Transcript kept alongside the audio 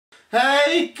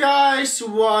Hey guys,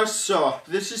 what's up?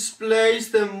 This is Blaze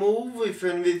the Movie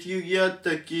Fan with you yet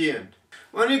again.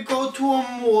 When you go to a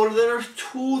mall, there are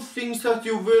two things that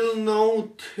you will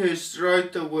notice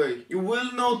right away. You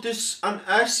will notice an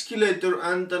escalator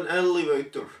and an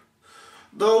elevator.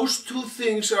 Those two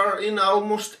things are in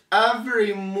almost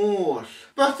every mall.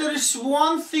 But there is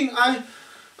one thing I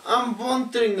am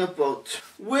wondering about.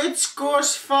 Which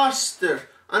goes faster,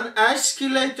 an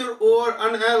escalator or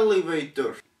an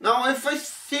elevator? Now, if I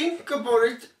think about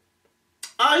it,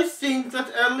 I think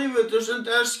that elevators and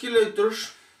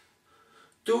escalators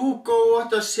do go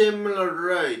at a similar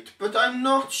rate, but I'm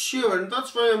not sure, and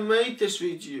that's why I made this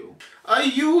video. I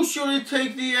usually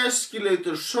take the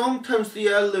escalator, sometimes the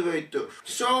elevator.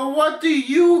 So what do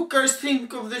you guys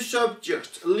think of the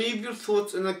subject? Leave your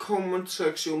thoughts in the comment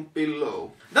section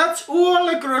below. That's all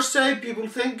I gotta say, people.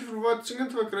 Thank you for watching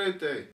and have a great day.